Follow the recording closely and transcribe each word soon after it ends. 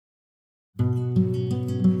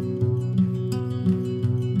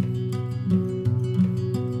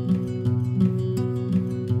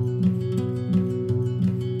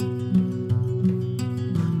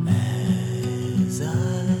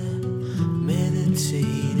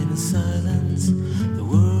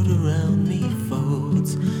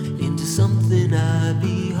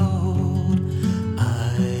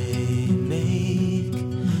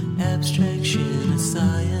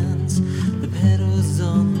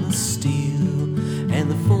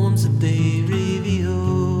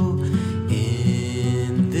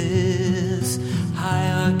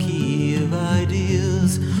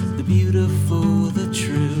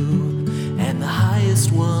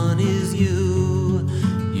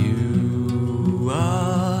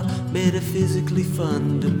physically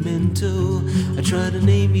fundamental. I try to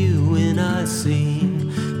name you when I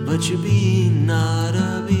sing, but you're being not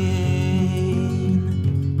a being.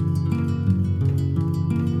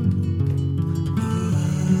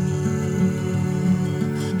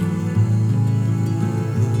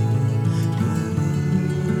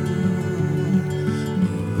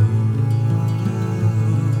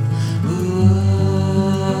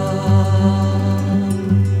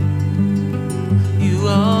 You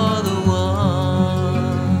are the one.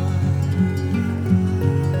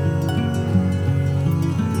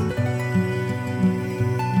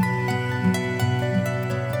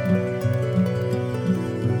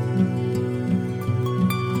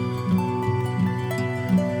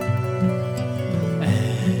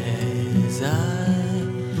 As I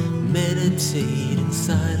meditate in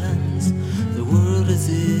silence, the world as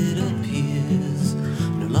it appears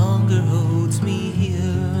no longer holds me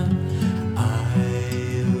here.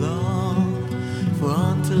 I long for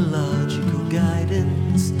ontological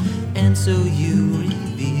guidance, and so you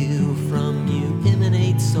reveal, from you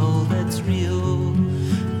emanates all that's real.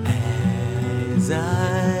 As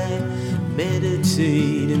I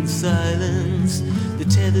meditate in silence, the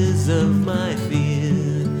tethers of my fear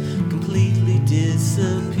completely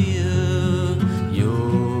disappear.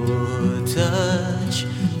 Your touch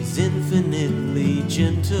is infinitely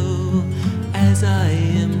gentle as I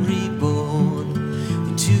am reborn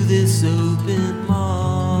into this open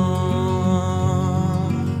heart.